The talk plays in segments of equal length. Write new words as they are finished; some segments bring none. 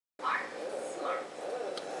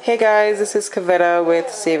Hey guys, this is Kavetta with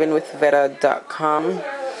savingwithvetta.com.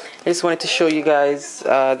 I just wanted to show you guys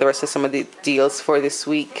the rest of some of the deals for this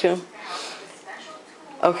week.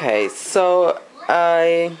 Okay, so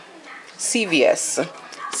CVS.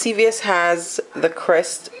 CVS has the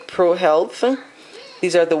Crest Pro Health.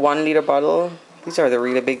 These are the 1 liter bottle. These are the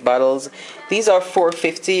really big bottles. These are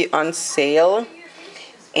 $4.50 on sale,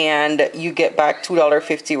 and you get back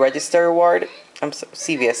 $2.50 register reward. I'm sorry,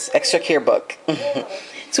 CVS Extra Care Buck.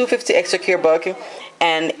 $2.50 Extra Care Buck,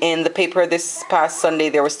 and in the paper this past Sunday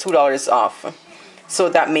there was $2 off, so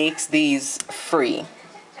that makes these free.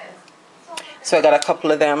 So I got a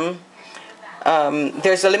couple of them.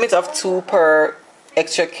 There's a limit of 2 per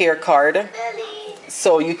Extra Care card,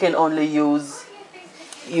 so you can only use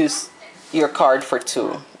your card for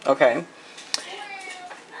 2. Okay.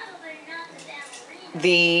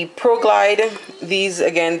 The Pro Glide, these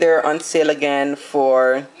again, they're on sale again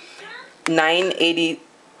for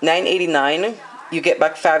 $9.89. You get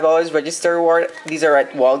back $5 register reward. These are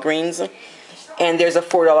at Walgreens, and there's a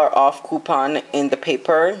 $4 off coupon in the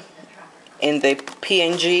paper, in the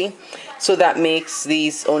PNG, so that makes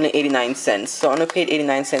these only 89 cents. So I only paid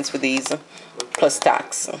 89 cents for these plus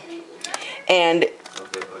tax. And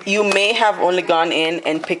you may have only gone in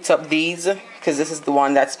and picked up these because this is the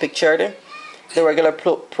one that's pictured, the regular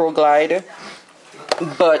Pro Glide.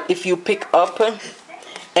 But if you pick up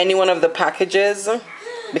any one of the packages,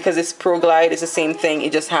 because this Pro Glide is the same thing,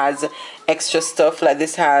 it just has extra stuff. Like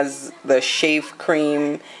this has the shave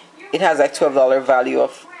cream, it has like $12 value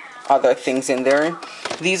of other things in there.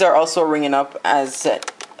 These are also ringing up as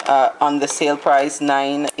on the sale price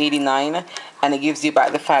 $9.89, and it gives you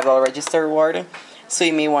back the $5 register reward, so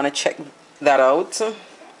you may want to check that out.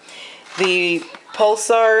 The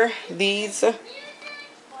Pulsar, these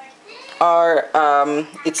are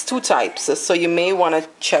it's 2 types, so you may want to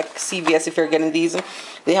check CVS if you're getting these.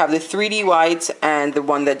 They have the 3D white and the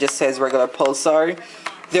one that just says regular Pulsar.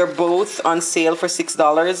 They're both on sale for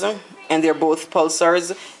 $6, and they're both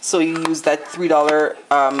Pulsars, so you use that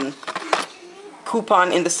 $3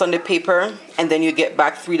 coupon in the Sunday paper, and then you get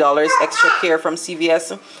back $3 Extra Care from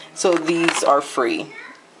CVS. So these are free.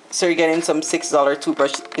 So you're getting some $6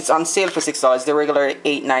 toothbrush. It's on sale for $6. They're regular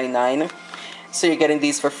 $8.99. So you're getting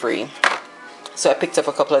these for free. So I picked up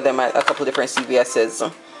a couple of them at a couple of different CVS's.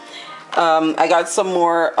 I got some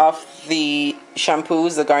more of the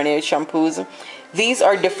shampoos, the Garnier shampoos. These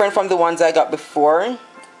are different from the ones I got before.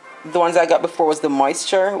 The ones I got before was the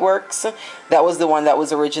Moisture Works. That was the one that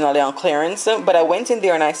was originally on clearance. But I went in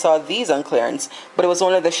there and I saw these on clearance. But it was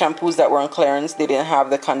only the shampoos that were on clearance. They didn't have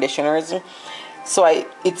the conditioners. So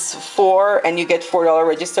it's 4, and you get $4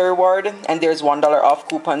 register reward, and there's $1 off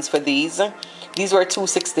coupons for these. These were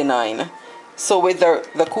 $2.69. So with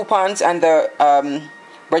the coupons and the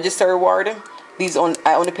register reward,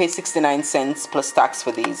 I only paid 69 cents plus tax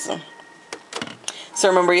for these. So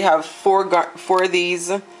remember, you have 4 of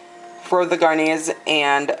these for the Garniers,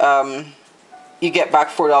 and you get back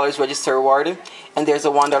 $4 register reward, and there's a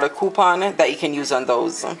 $1 coupon that you can use on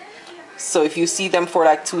those. So if you see them for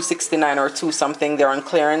like $2.69 or $2 something, they're on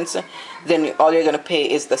clearance, then all you're going to pay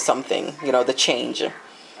is the something, you know, the change.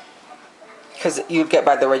 Because you get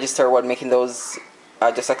back the register reward, making those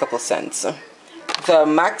just a couple cents. The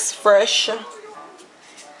Max Fresh,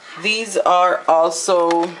 these are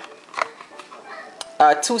also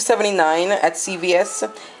 $2.79 at CVS,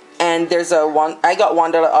 and there's I got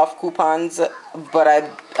 $1 off coupons, but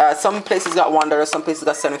some places got $1, some places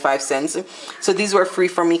got 75 cents. So these were free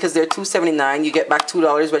for me because they're $2.79. You get back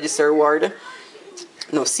 $2 register reward.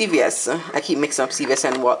 No, CVS. I keep mixing up CVS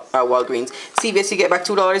and Walgreens. CVS, you get back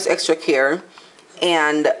 $2 Extra Care,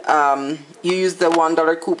 and you use the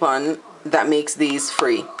 $1 coupon that makes these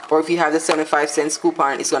free. Or if you have the 75 cents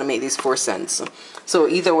coupon, it's going to make these 4 cents. So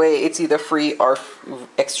either way, it's either free or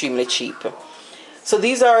extremely cheap. So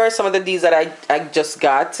these are some of the deals that I just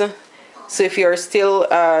got. So if you're still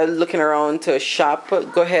looking around to shop,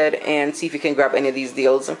 go ahead and see if you can grab any of these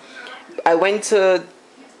deals. I went to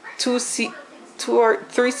 2 or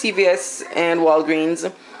 3 CVS and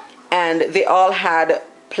Walgreens, and they all had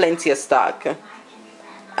plenty of stock.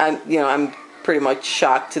 I'm pretty much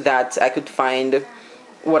shocked that I could find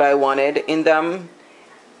what I wanted in them,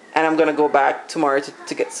 and I'm gonna go back tomorrow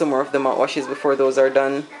to get some more of the mouthwashes before those are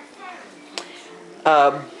done.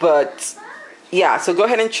 But yeah, so go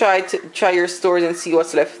ahead and try your stores and see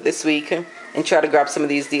what's left this week, and try to grab some of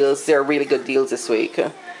these deals. They're really good deals this week.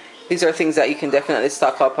 These are things that you can definitely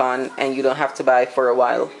stock up on, and you don't have to buy for a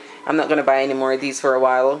while. I'm not going to buy any more of these for a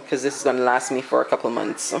while because this is going to last me for a couple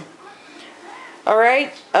months. All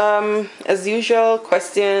right. As usual,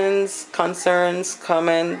 questions, concerns,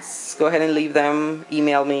 comments, go ahead and leave them.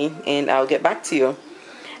 Email me, and I'll get back to you.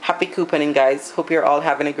 Happy couponing, guys. Hope you're all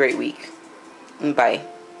having a great week. Bye.